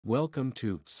Welcome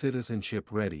to Citizenship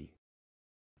Ready.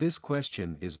 This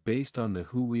question is based on the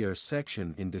Who We Are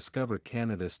section in Discover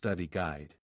Canada Study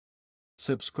Guide.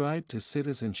 Subscribe to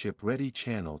Citizenship Ready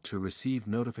channel to receive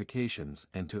notifications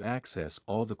and to access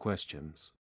all the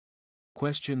questions.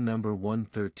 Question number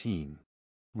 113.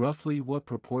 Roughly what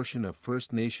proportion of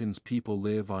First Nations people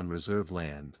live on reserve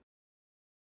land?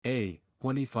 A.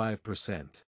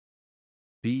 25%.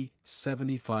 B.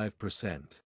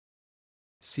 75%.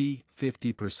 C.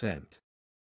 50%.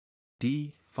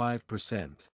 D.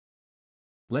 5%.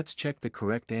 Let's check the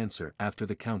correct answer after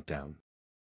the countdown.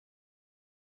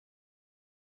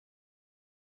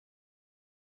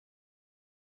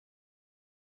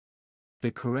 The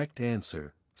correct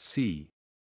answer, C.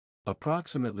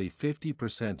 Approximately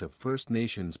 50% of First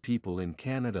Nations people in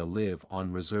Canada live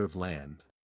on reserve land.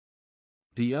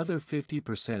 The other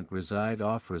 50% reside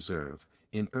off-reserve,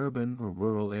 in urban or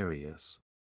rural areas.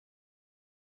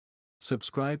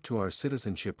 Subscribe to our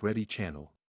Citizenship Ready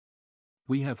channel.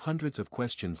 We have hundreds of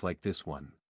questions like this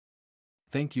one.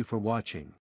 Thank you for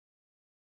watching.